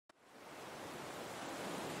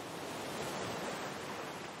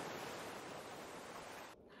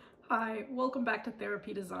Hi, welcome back to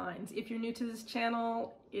Therapy Designs. If you're new to this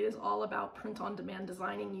channel, it is all about print-on-demand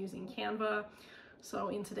designing using Canva. So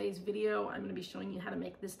in today's video, I'm going to be showing you how to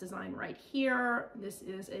make this design right here. This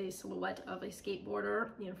is a silhouette of a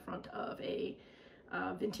skateboarder in front of a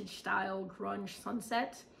vintage style grunge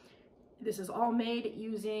sunset. This is all made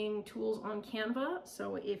using tools on Canva.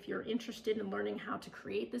 So if you're interested in learning how to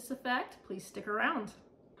create this effect, please stick around.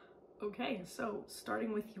 Okay, so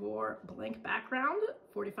starting with your blank background,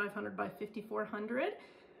 4500 by 5400,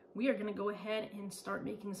 we are gonna go ahead and start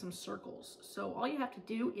making some circles. So all you have to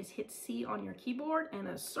do is hit C on your keyboard and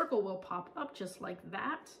a circle will pop up just like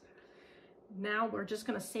that. Now we're just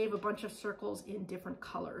gonna save a bunch of circles in different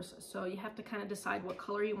colors. So you have to kind of decide what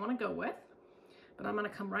color you wanna go with. But I'm gonna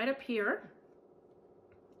come right up here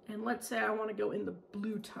and let's say I wanna go in the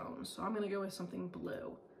blue tone. So I'm gonna go with something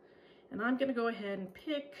blue. And I'm gonna go ahead and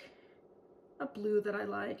pick a blue that I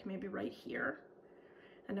like, maybe right here.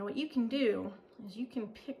 And now what you can do is you can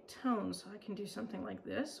pick tones. So I can do something like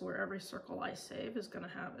this, where every circle I save is gonna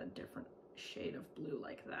have a different shade of blue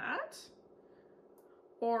like that.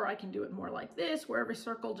 Or I can do it more like this, where every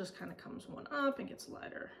circle just kind of comes one up and gets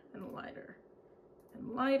lighter and lighter and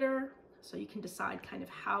lighter. So you can decide kind of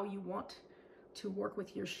how you want to work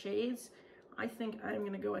with your shades. I think I'm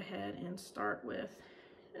gonna go ahead and start with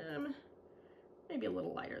maybe a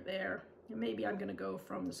little lighter there. And maybe I'm gonna go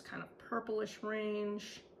from this kind of purplish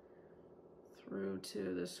range through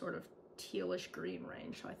to this sort of tealish green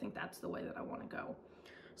range. So I think that's the way that I wanna go.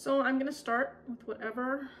 So I'm gonna start with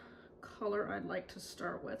whatever color I'd like to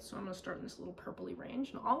start with. So I'm gonna start in this little purpley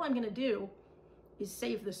range. And all I'm gonna do is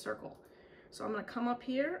save this circle. So I'm gonna come up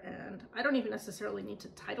here and I don't even necessarily need to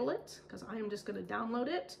title it because I am just gonna download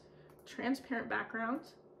it. Transparent background,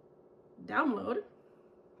 download.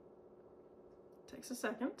 Takes a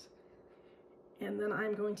second. And then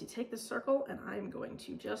I'm going to take this circle and I'm going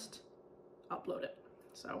to just upload it.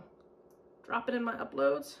 So drop it in my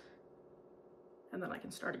uploads and then I can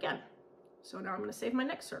start again. So now I'm going to save my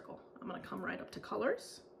next circle. I'm going to come right up to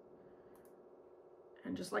colors.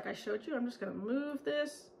 And just like I showed you, I'm just going to move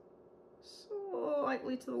this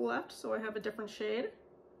slightly to the left so I have a different shade.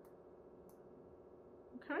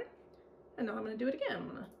 Okay. And now I'm going to do it again. I'm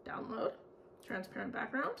going to download transparent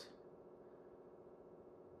background.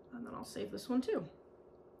 And then I'll save this one too.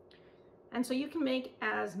 And so you can make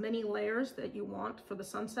as many layers that you want for the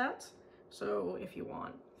sunset. So if you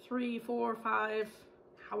want 3, 4, 5,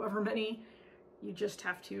 however many, you just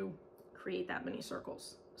have to create that many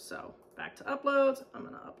circles. So back to uploads, I'm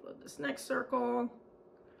gonna upload this next circle.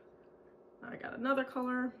 I got another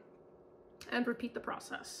color and repeat the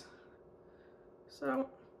process. So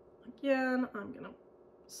again, I'm gonna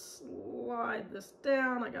slide this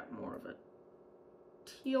down. I got more of a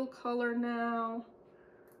teal color now.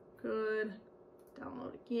 Good.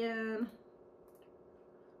 Download again.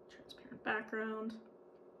 Transparent background.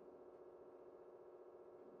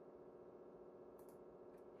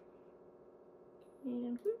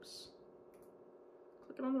 And oops.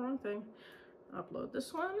 Clicking on the wrong thing. Upload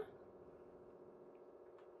this one.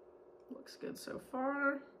 Looks good so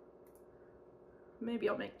far. Maybe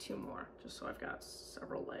I'll make 2 more, just so I've got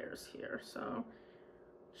several layers here. So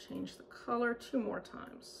change the color 2 more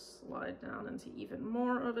times. Slide down into even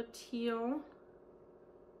more of a teal.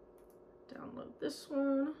 Download this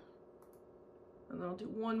one. And then I'll do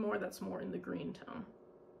 1 more that's more in the green tone.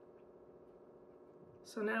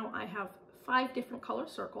 So now I have 5 different color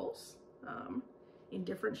circles in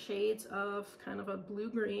different shades of kind of a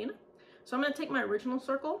blue-green. So I'm going to take my original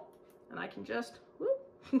circle and I can just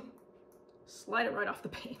whoop, slide it right off the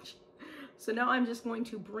page. So now I'm just going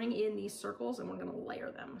to bring in these circles and we're going to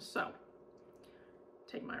layer them. So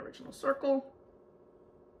take my original circle,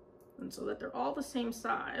 and so that they're all the same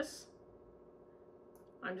size,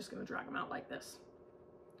 I'm just going to drag them out like this.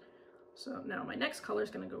 So now my next color is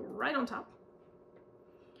going to go right on top,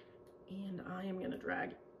 and I am going to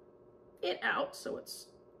drag it out so it's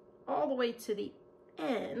all the way to the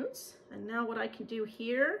ends. And now what I can do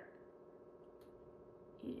here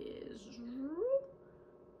is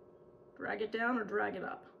drag it down or drag it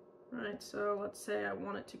up, right? So let's say I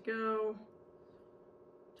want it to go,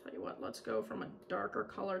 tell you what, let's go from a darker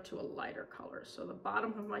color to a lighter color. So the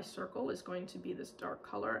bottom of my circle is going to be this dark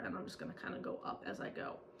color, and I'm just going to kind of go up as I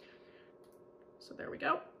go. So there we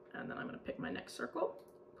go. And then I'm going to pick my next circle,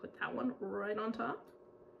 put that one right on top.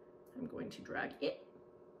 I'm going to drag it.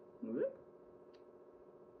 Whoop.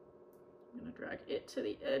 I'm going to drag it to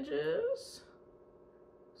the edges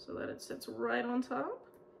so that it sits right on top.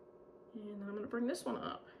 And I'm going to bring this one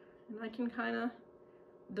up, and I can kind of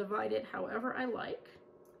divide it however I like.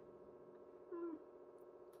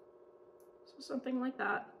 So something like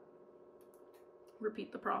that.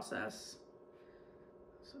 repeat the process.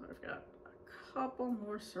 So I've got a couple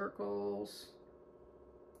more circles.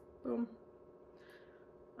 Boom.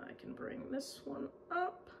 I can bring this one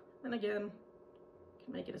up, and again,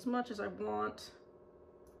 can make it as much as I want.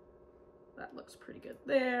 That looks pretty good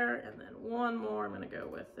there. And then one more, I'm gonna go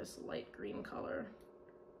with this light green color.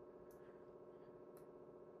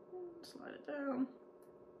 Slide it down.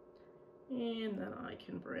 And then I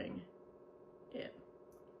can bring it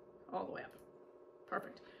all the way up.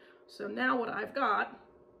 Perfect. So now what I've got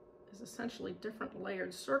is essentially different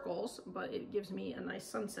layered circles, but it gives me a nice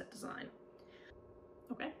sunset design.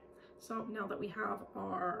 Okay, so now that we have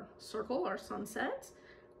our circle, our sunset,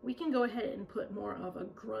 we can go ahead and put more of a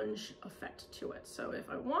grunge effect to it. So if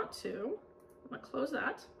I want to, I'm gonna close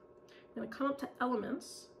that. I'm gonna come up to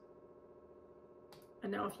elements.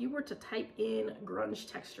 And now if you were to type in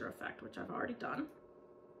grunge texture effect, which I've already done,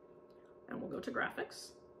 and we'll go to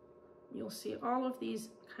graphics, you'll see all of these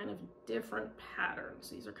kind of different patterns.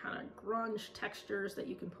 These are kind of grunge textures that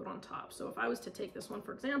you can put on top. So if I was to take this one,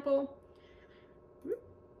 for example,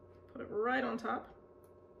 put it right on top,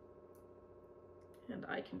 and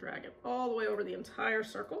I can drag it all the way over the entire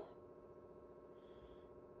circle.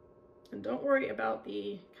 And don't worry about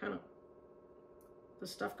the kind of the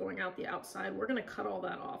stuff going out the outside. We're gonna cut all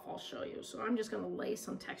that off, I'll show you. So I'm just gonna lay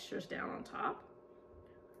some textures down on top.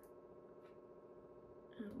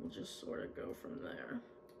 And we'll just sort of go from there.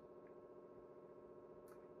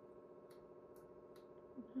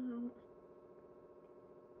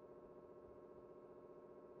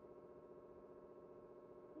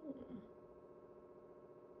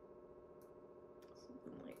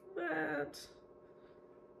 Something like that.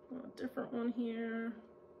 A different one here.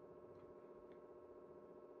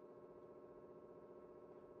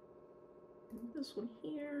 And this one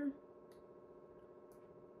here.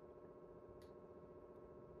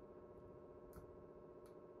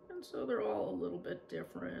 And so they're all a little bit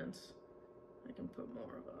different. I can put more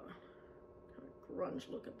of a kind of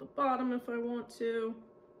grunge look at the bottom if I want to.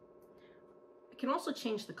 I can also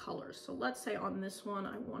change the colors. So let's say on this one,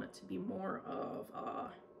 I want it to be more of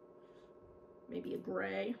maybe a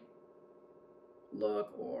gray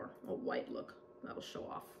look or a white look. That'll show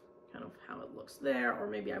off kind of how it looks there. Or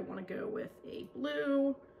maybe I want to go with a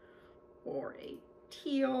blue or a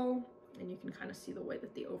teal, and you can kind of see the way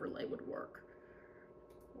that the overlay would work.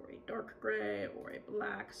 Or a dark gray or a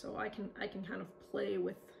black. So I can kind of play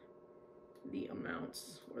with the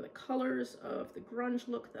amounts or the colors of the grunge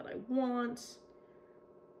look that I want.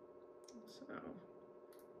 So,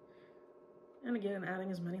 and again,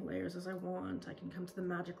 adding as many layers as I want. I can come to the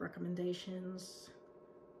magic recommendations.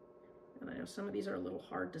 And I know some of these are a little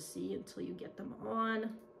hard to see until you get them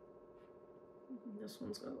on. This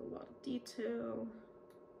one's got a lot of detail.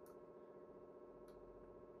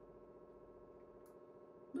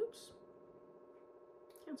 Oops.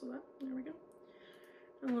 Cancel that. There we go.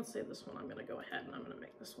 And let's say this one, I'm going to go ahead and I'm going to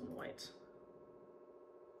make this one white.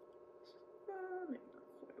 Maybe not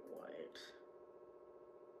quite white.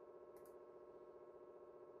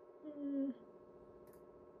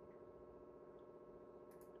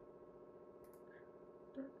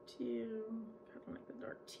 Dark teal. Kind of like the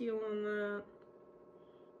dark teal on that.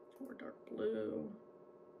 Or dark blue.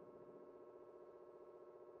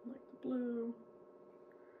 Like the blue.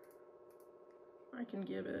 I can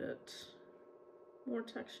give it more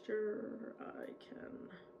texture. I can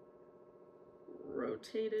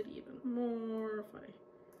rotate it even more. If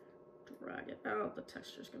I drag it out, the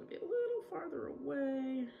texture is going to be a little farther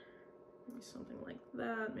away. Maybe something like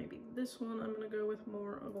that. Maybe this one I'm going to go with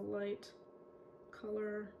more of a light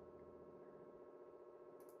color.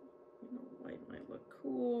 You know, white might look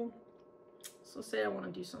cool. So say I want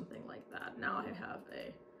to do something like that. Now I have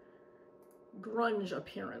a grunge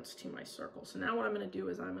appearance to my circle. So now what I'm going to do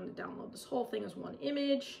is I'm going to download this whole thing as one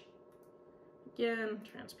image. Again,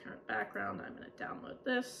 transparent background. I'm going to download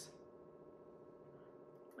this.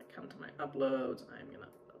 I come to my uploads. I'm going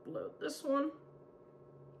to upload this one.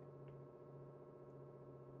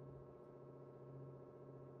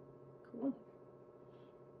 Cool.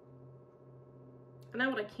 And now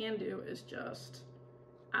what I can do is just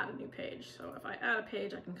add a new page. So if I add a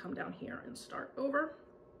page, I can come down here and start over.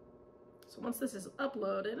 So once this is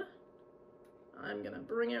uploaded, I'm gonna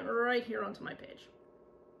bring it right here onto my page.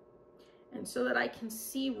 And so that I can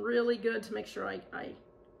see really good to make sure I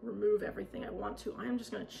remove everything I want to, I'm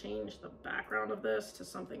just gonna change the background of this to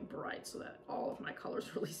something bright so that all of my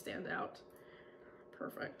colors really stand out.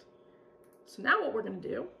 Perfect. So now what we're gonna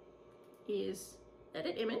do is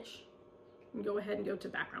edit image and go ahead and go to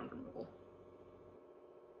background removal.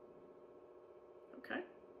 Okay.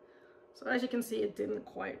 So as you can see, it didn't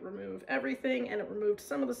quite remove everything, and it removed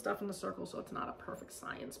some of the stuff in the circle, so it's not a perfect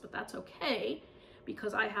science, but that's okay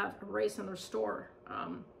because I have erase and restore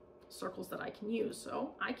circles that I can use.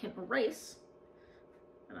 So I can erase,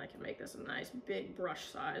 and I can make this a nice big brush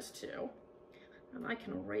size too. And I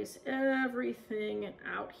can erase everything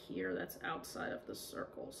out here that's outside of the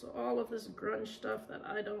circle. So all of this grunge stuff that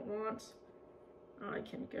I don't want, I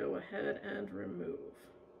can go ahead and remove.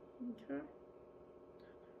 Okay.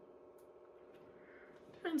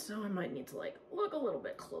 And so I might need to like look a little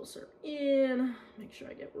bit closer in, make sure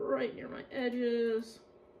I get right near my edges.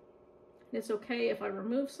 And it's okay if I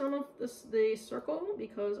remove some of the circle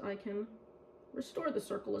because I can restore the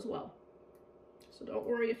circle as well. So don't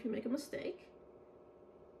worry if you make a mistake.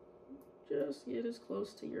 Just get as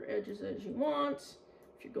close to your edges as you want.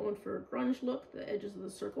 If you're going for a grunge look, the edges of the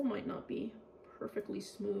circle might not be perfectly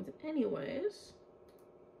smooth anyways.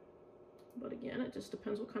 But again, it just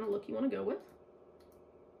depends what kind of look you want to go with.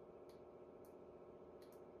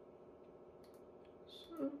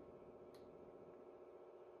 So,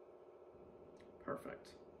 perfect.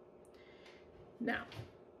 Now,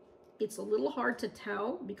 it's a little hard to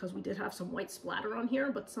tell because we did have some white splatter on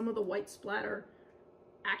here, but some of the white splatter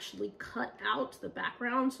actually cut out the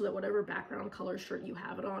background so that whatever background color shirt you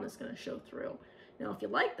have it on is going to show through. Now, if you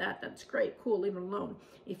like that, that's great, cool, leave it alone.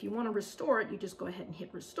 If you want to restore it, you just go ahead and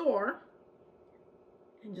hit restore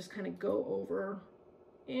and just kind of go over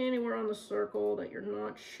anywhere on the circle that you're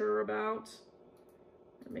not sure about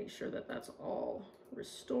and make sure that that's all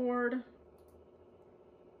restored.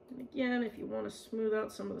 And again, if you want to smooth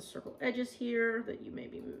out some of the circle edges here that you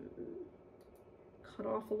maybe cut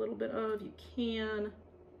off a little bit of, you can.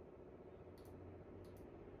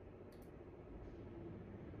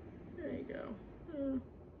 There you go.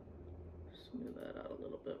 Smooth that out a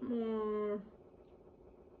little bit more.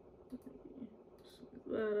 Smooth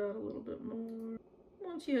that out a little bit more.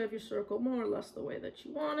 Once you have your circle more or less the way that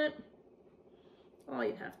you want it, all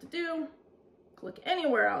you have to do, click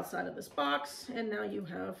anywhere outside of this box, and now you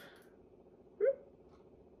have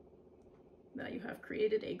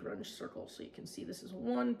created a grunge circle. So you can see this is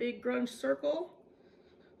one big grunge circle,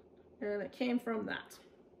 and it came from that.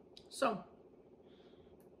 So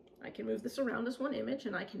I can move this around as one image,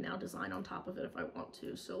 and I can now design on top of it if I want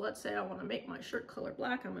to. So let's say I want to make my shirt color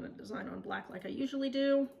black. I'm going to design on black like I usually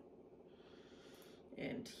do.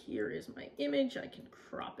 And here is my image. I can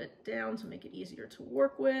crop it down to make it easier to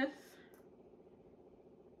work with.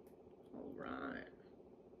 All right.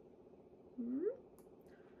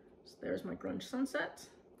 So there's my grunge sunset.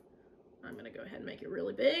 I'm going to go ahead and make it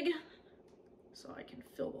really big so I can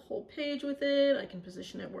fill the whole page with it. I can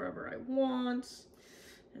position it wherever I want.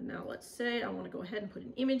 And now let's say I want to go ahead and put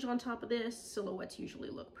an image on top of this. Silhouettes usually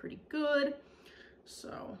look pretty good.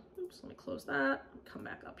 So, oops, let me close that. Come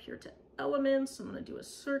back up here to elements. I'm going to do a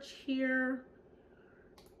search here.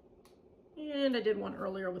 And I did one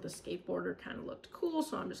earlier with a skateboarder, kind of looked cool.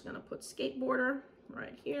 So I'm just going to put skateboarder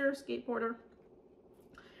right here, skateboarder.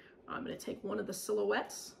 I'm going to take one of the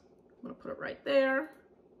silhouettes. I'm going to put it right there.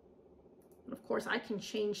 And of course I can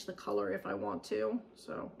change the color if I want to.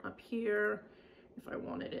 So up here, if I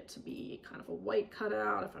wanted it to be kind of a white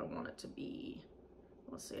cutout, if I want it to be,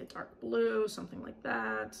 let's say a dark blue, something like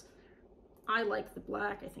that. I like the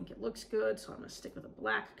black, I think it looks good, so I'm going to stick with a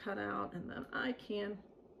black cutout, and then I can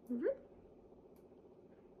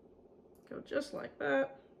go just like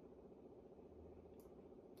that.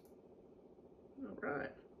 All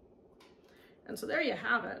right. And so there you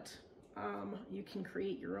have it. You can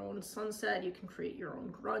create your own sunset, you can create your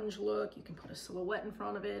own grunge look, you can put a silhouette in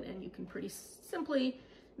front of it, and you can pretty simply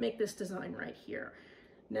make this design right here.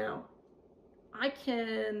 Now, I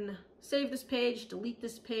can save this page, delete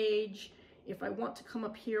this page. If I want to come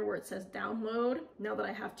up here where it says download, now that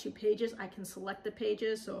I have two pages, I can select the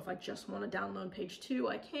pages. So if I just want to download page 2,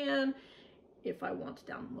 I can. If I want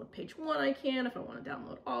to download page 1, I can. If I want to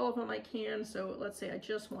download all of them, I can. So let's say I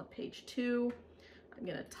just want page 2. I'm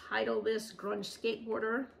going to title this Grunge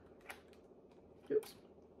Skateboarder. Oops.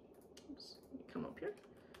 Oops. Let me come up here.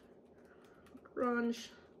 Grunge.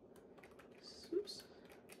 Oops.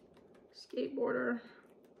 Skateboarder.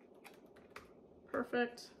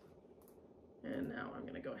 Perfect. And now I'm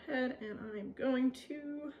going to go ahead and I'm going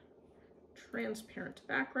to transparent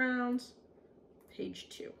background, page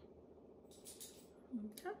 2.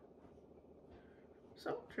 Okay.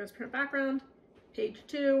 So transparent background, page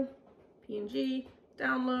 2, PNG,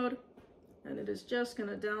 download, and it is just going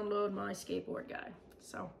to download my skateboard guy.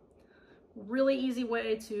 So really easy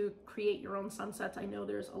way to create your own sunsets. I know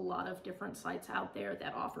there's a lot of different sites out there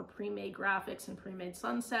that offer pre-made graphics and pre-made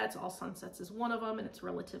sunsets. All Sunsets is one of them, and it's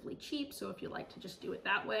relatively cheap. So if you like to just do it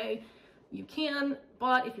that way, you can,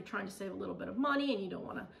 but if you're trying to save a little bit of money and you don't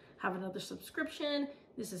want to have another subscription,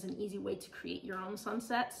 this is an easy way to create your own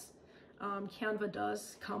sunsets. Canva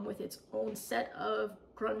does come with its own set of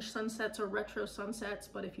grunge sunsets or retro sunsets,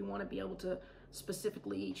 but if you want to be able to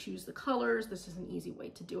specifically choose the colors, this is an easy way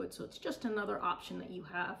to do it. So it's just another option that you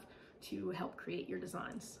have to help create your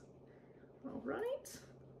designs. All right,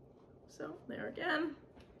 so there again,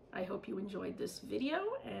 I hope you enjoyed this video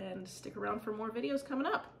and stick around for more videos coming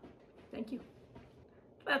up. Thank you.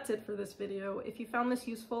 That's it for this video. If you found this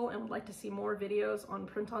useful and would like to see more videos on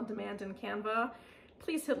print on demand in Canva,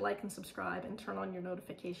 please hit like and subscribe and turn on your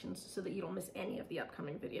notifications so that you don't miss any of the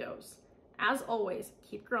upcoming videos. As always,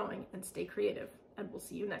 keep growing and stay creative, and we'll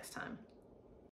see you next time.